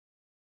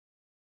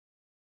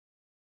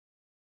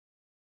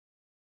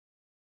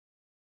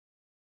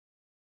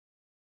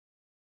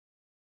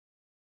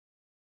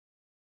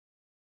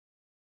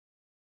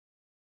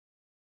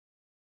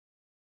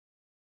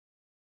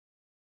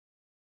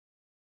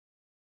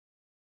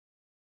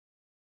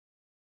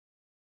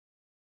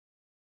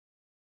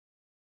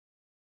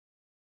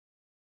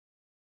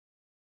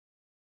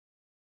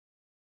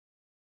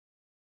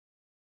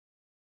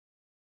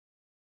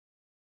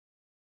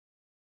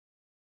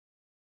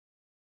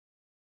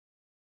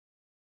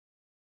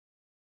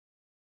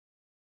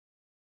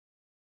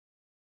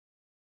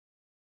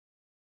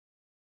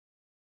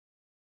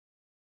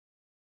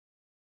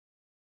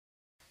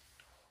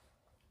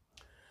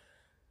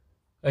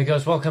Hey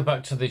guys, welcome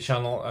back to the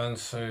channel, and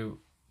so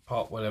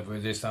part whatever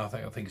it is now, I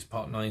think it's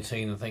part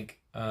 19, I think,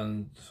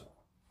 and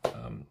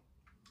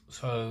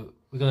so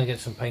we're going to get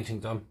some painting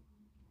done,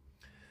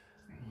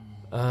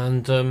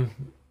 and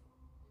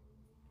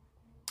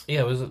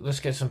yeah, let's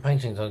get some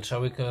painting done,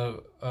 shall we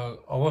go?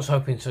 I was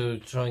hoping to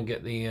try and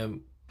get the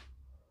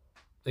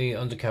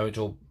undercarriage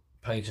all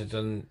painted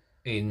and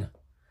in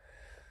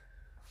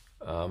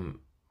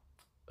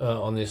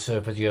on this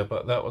video,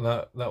 but that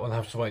one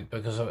have to wait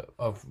because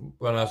I've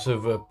run out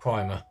of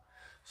primer.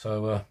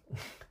 So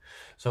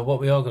so what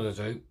we are going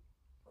to do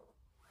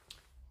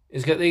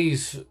is get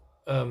these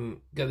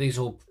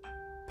all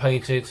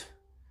painted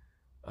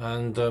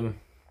and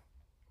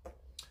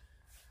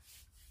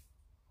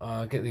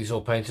get these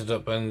all painted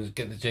up and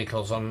get the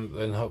decals on,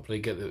 then hopefully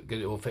get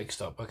it all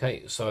fixed up.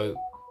 Okay, so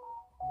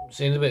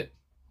see you in a bit.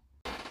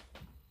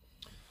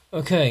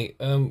 Okay,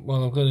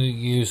 well, I'm going to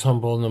use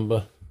humble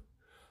number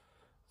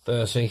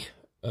 30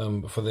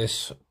 for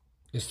this.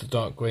 It's the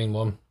dark green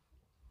one,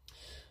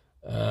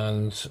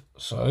 and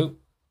so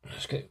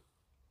let's get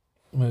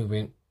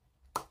moving.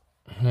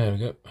 There we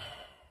go.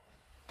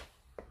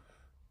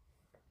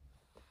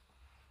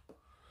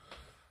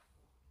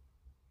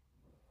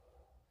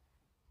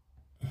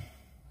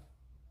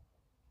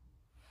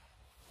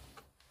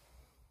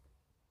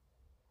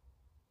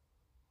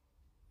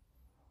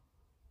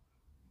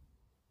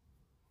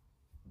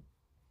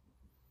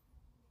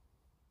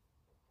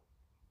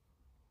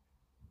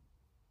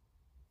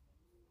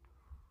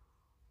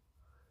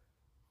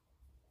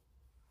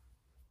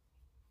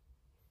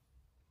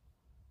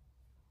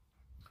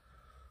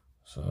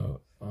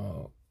 So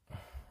I'll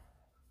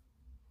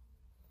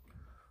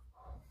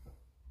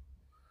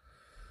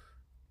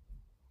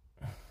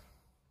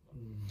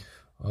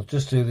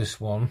just do this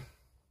one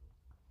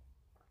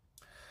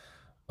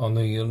on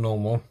the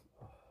normal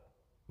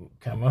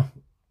camera,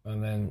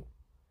 and then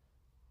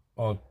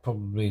I'll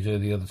probably do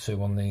the other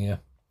two on the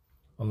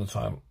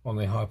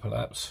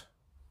hyperlapse.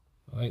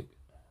 Right.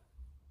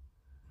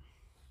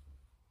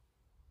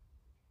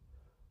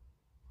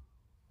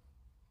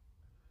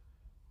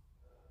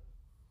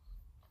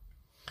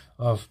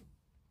 I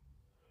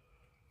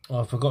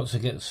forgot to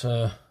get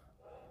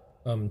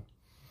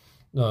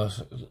no,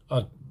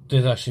 I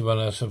did actually run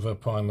out of a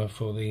primer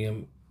for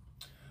the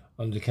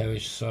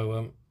undercarriage,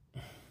 so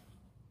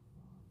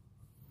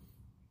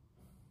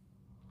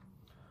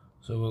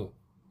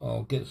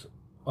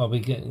I'll be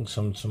getting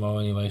some tomorrow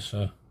anyway,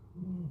 so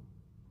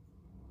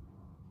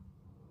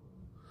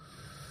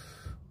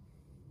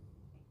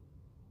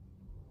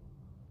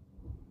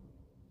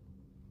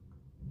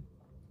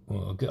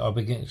well, I'll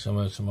be getting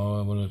some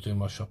tomorrow when I do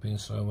my shopping,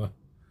 so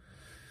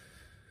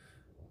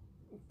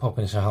pop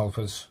into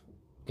Halfords,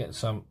 get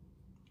some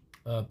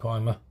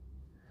primer.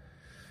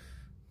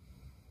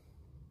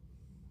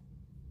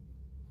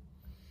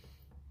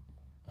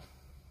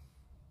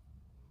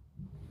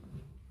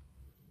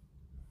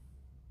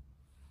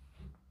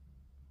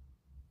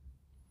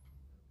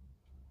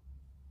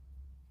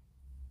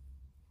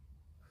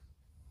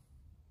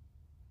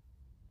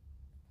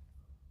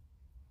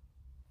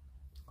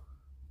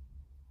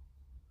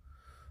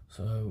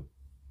 So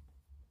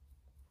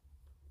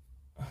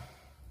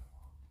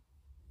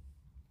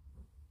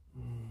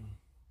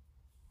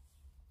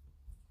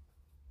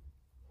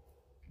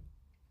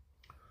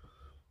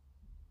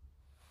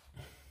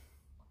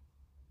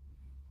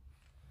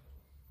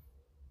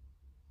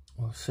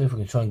I'll see if we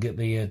can try and get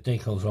the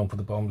decals on for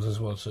the bombs as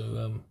well,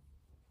 so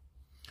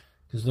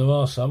because there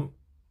are some.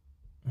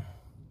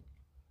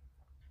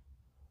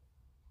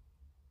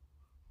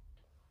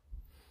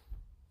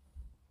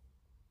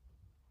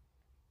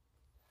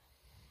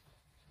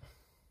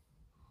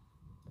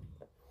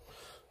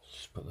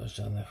 Just put those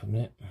down there for a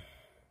minute.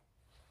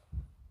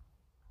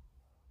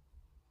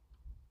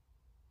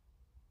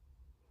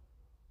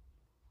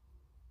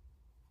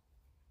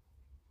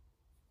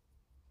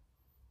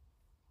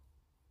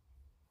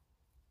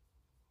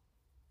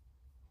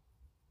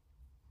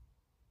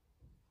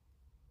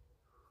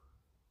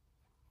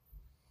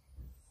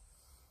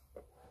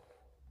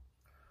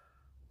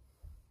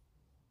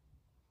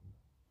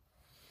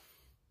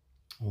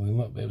 We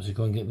might be able to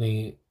go and get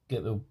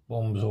the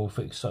bombs all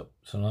fixed up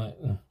tonight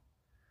and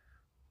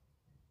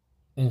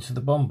into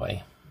the bomb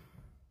bay.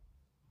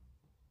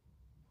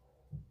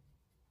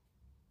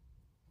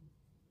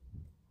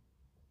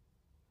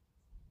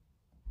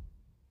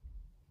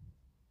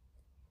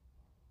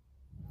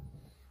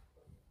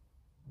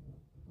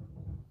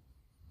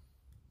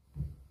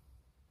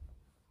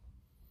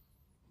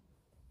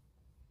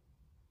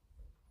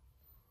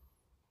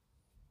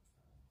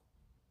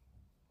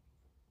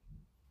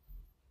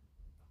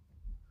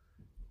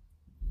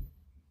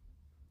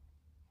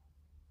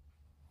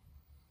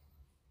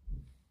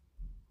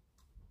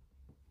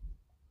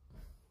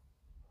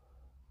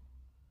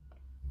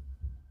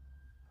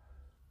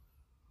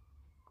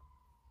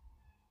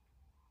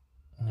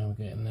 Now we're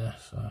getting there,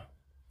 so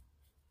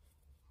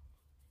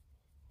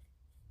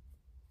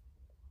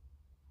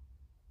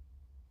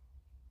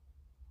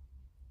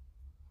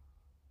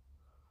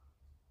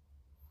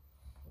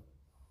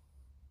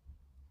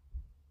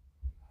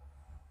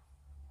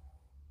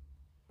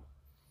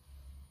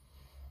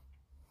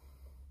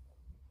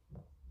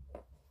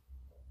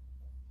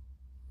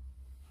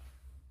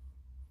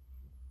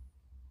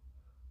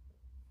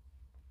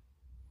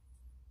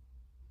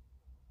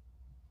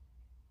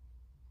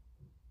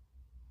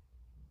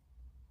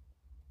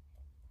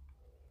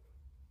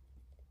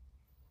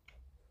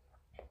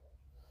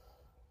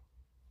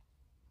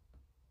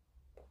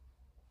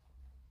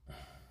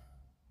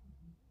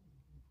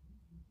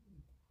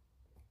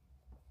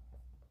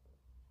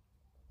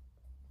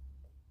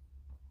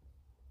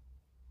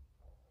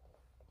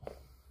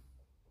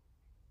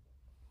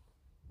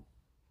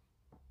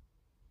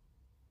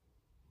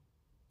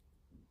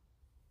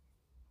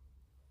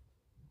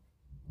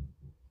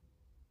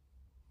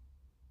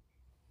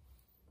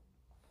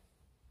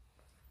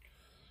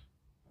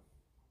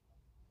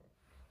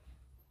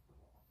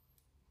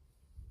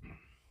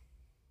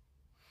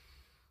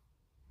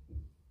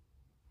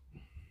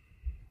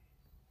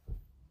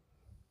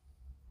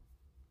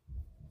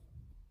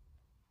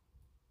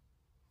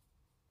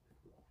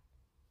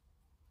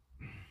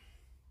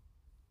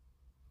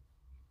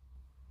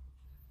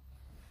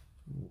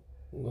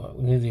Right,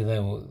 we're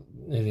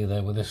nearly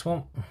there with this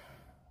one.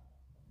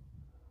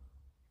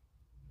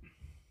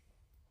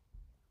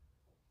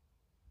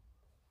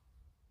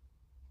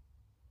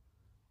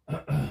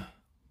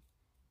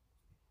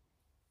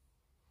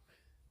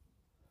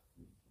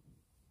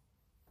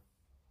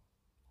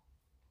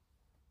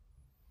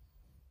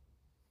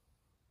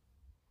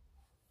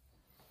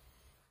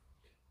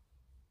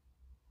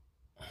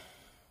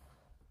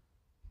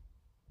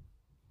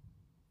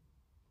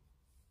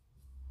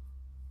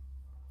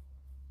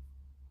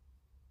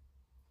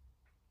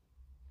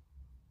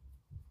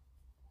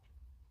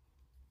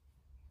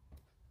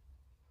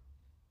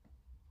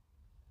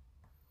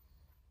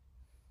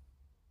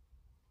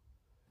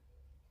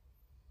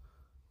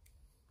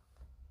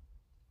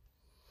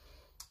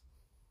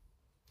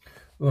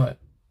 Right.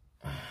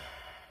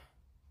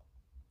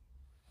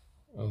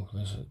 Oh,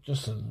 there's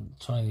just a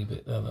tiny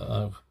bit there that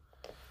I've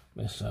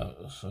missed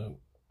out, so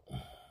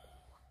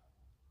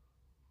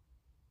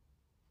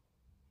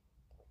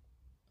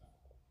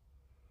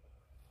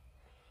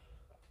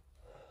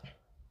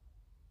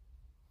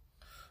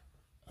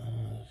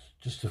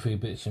just a few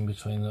bits in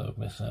between that I've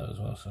missed out as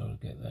well, so I'll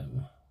get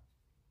them.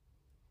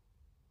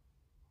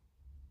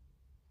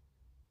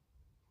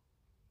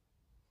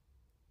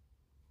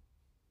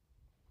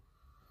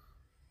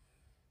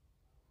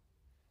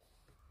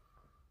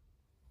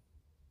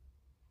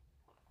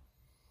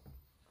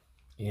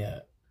 Yeah,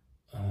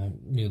 I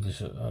knew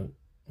this.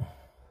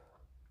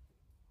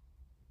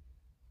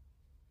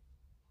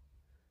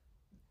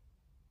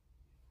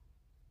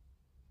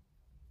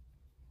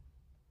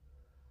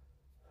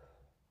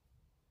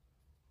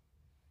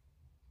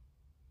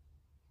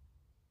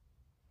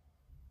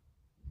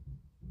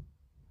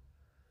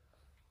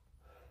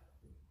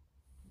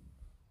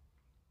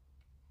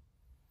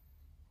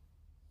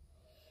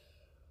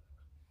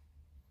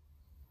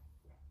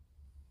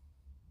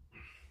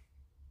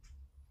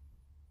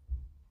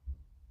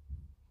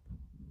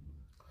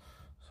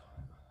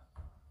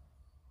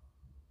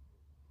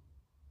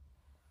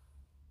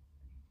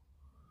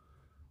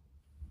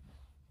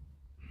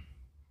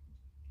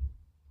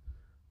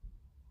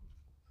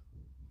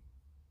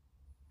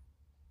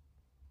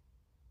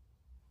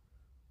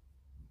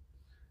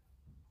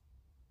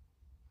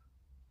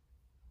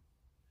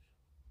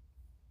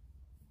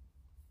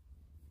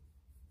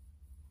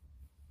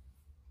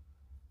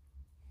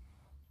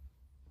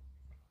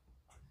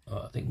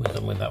 I think we're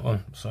done with that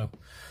one. So,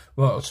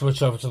 right, I'll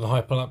switch over to the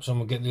hyperlapse and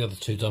we'll get the other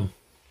two done.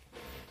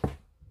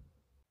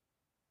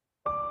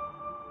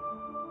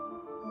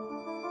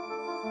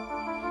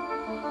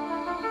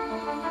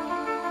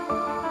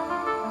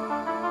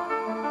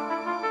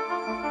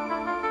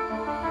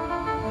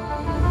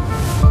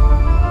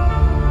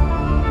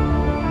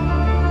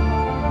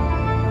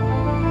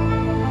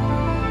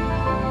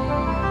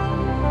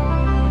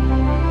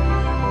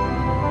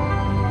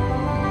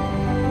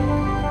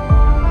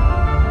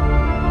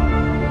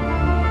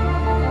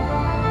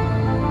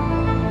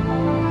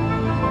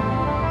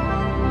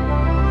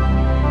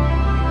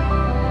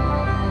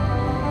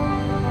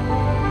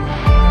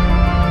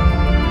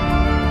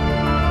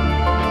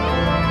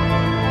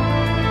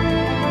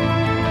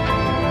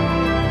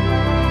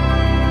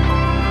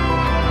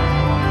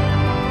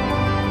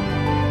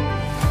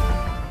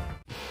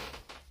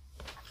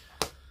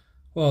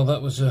 Well,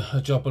 that was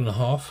a job and a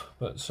half,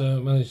 but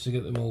managed to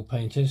get them all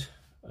painted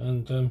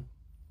and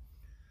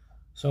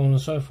so on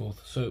and so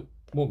forth. So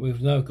what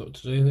we've now got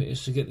to do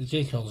is to get the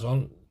decals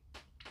on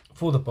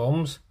for the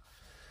bombs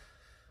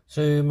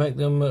to make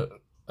them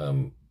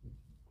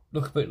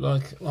look a bit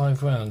like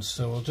live rounds.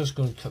 So I'm just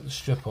going to cut the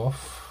strip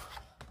off.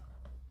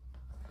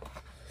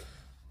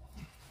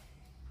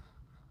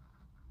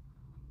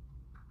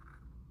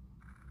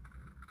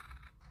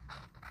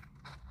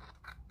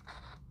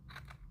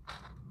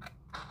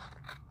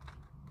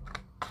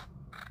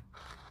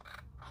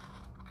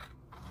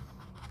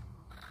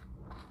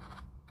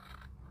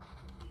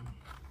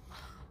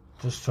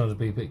 Just trying to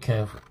be a bit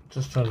careful.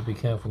 Just trying to be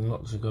careful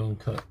not to go and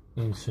cut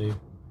into.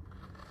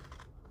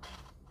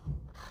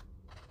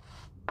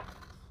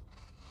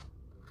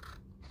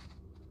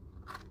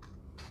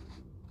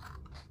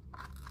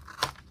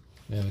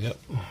 There we go.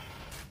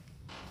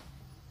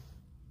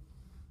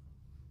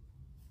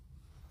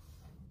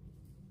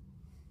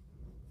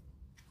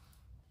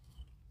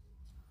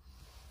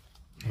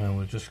 And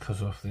we'll just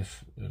cut off this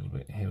little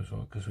bit here as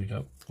well because we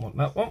don't want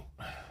that one.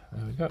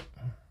 There we go.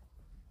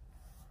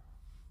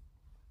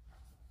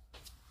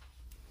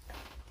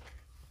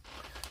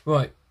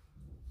 Right,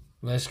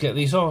 let's get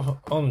these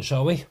on,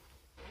 shall we?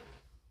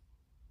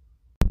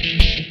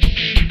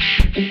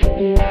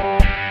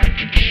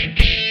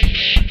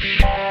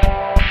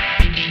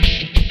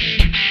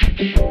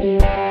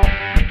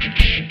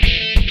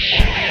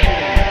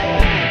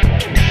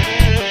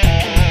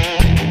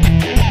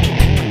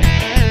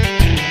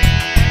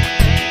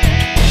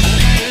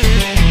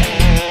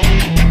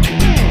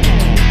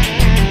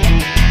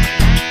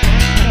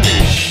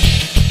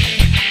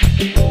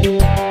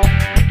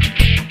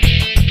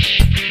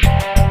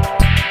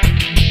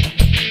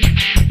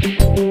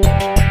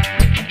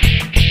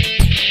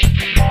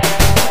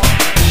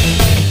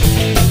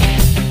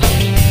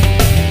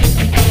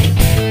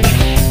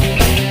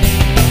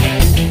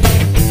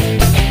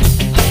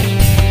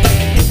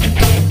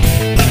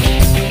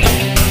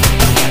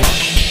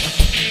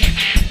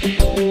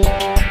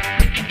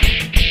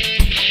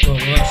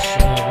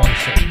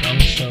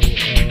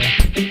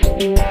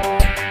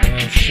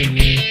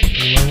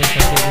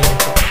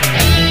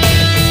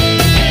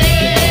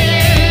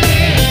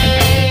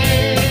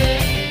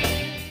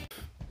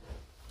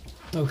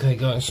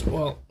 guys,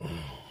 well,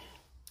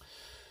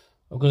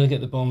 I'm going to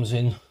get the bombs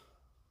in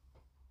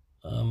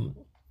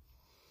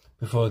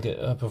before I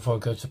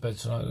go to bed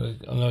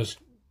tonight.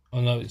 I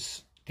know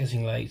it's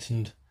getting late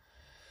and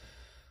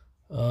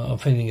I'm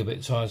feeling a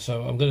bit tired,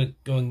 so I'm going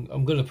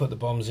to put the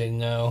bombs in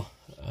now,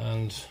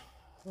 and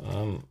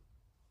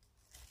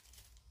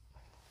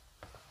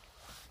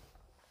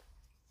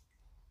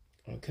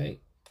okay.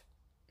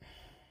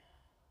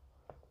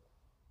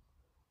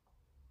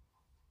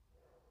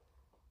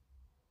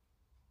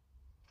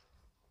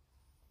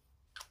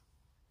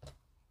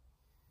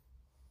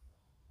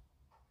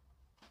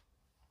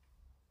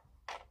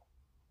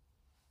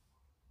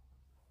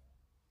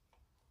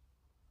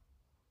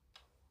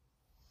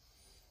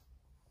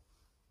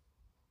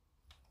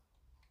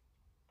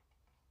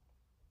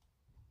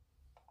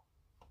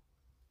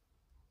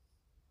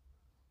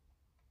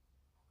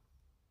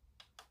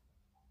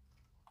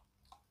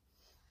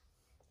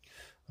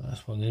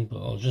 That's one in,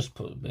 but I'll just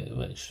put a bit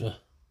of extra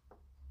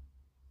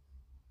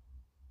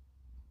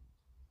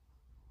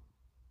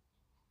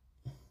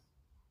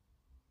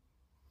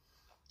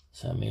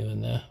Sammy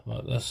in there.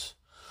 Right,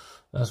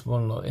 that's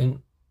one lot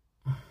in,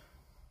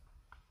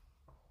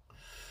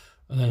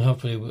 and then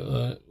hopefully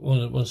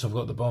once I've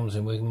got the bombs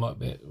in,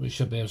 we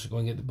should be able to go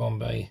and get the bomb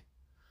bay,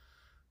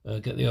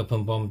 get the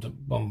open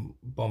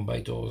bomb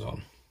bay doors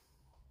on.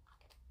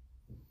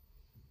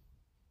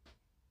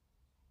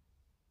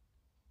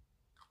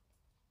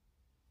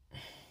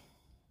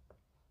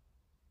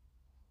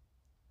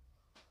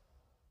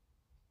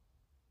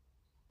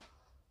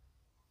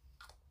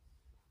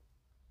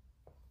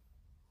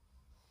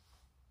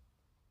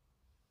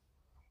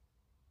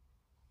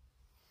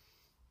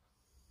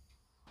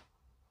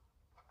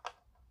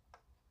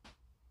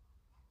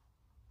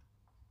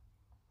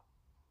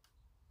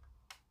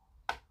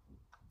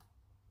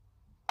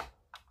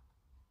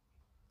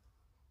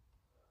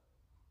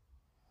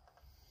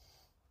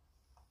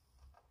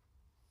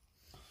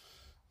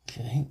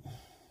 Okay.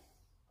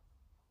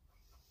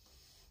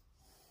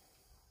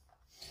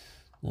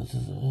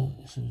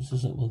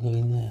 Does that one go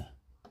in there?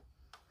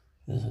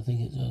 Yes, I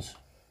think it does.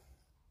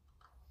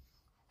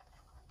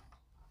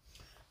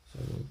 So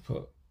we'll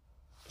put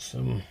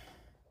some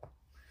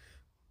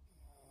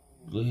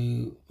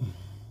glue.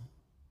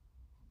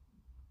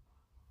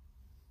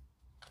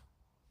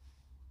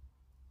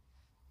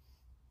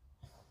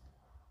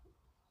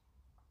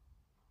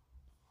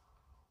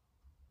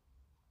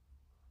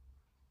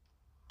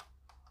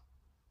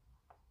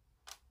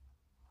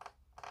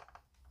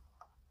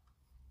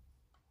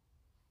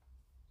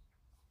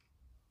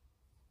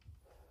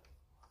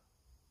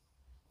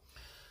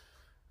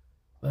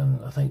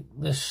 Then I think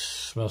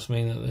this must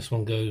mean that this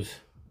one goes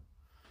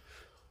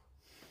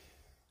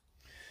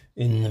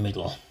in the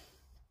middle.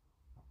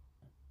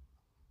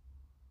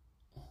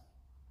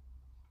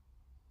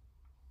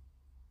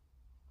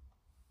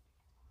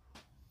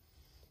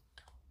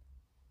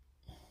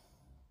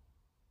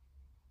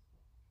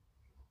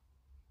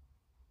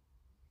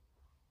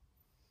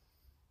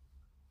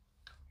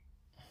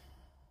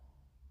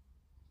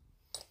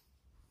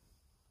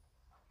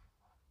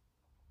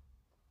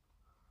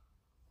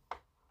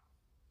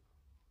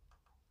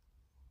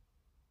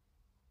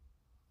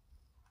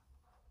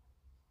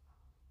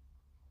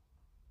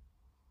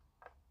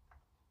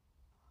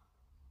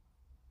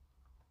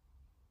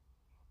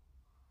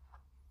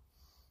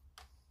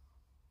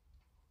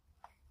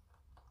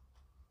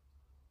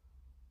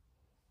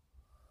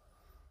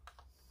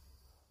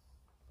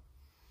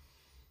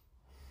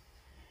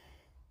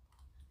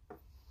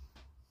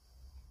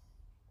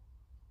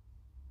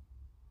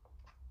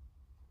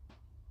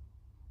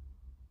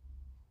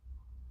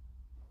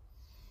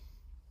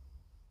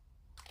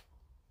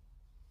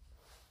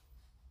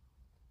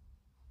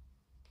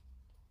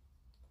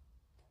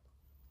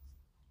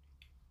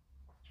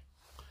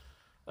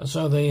 And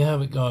so there you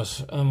have it,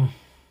 guys.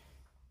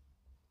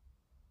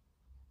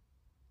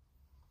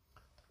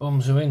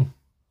 Bombs are in.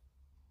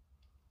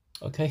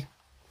 Okay.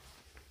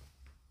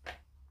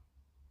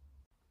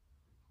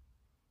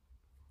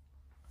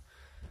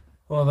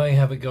 Well, there you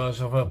have it,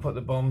 guys. I've put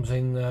the bombs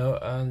in now,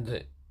 and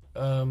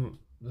the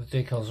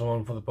decals are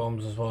on for the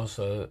bombs as well.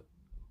 So,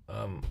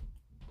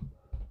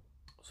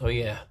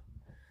 yeah.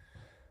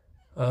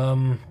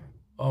 I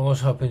was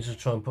hoping to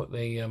try and put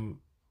the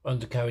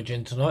undercarriage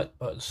in tonight,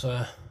 but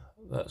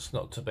that's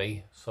not to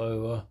be.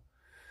 So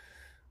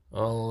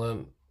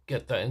I'll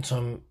get that in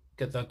time.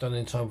 Get that done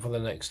in time for the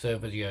next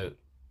video.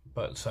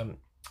 But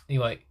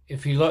anyway,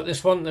 if you like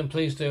this one, then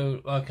please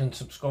do like and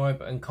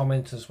subscribe and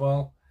comment as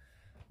well.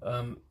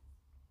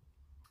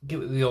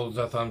 Give it the old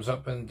thumbs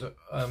up, and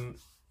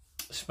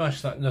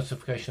smash that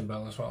notification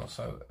bell as well,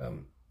 so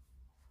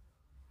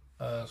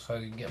so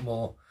you can get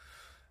more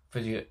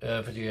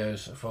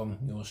videos from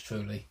yours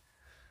truly.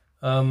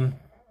 Yeah,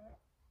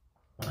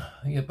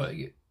 but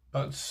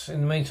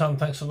in the meantime,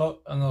 thanks a lot,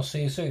 and I'll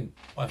see you soon.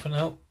 Bye for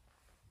now.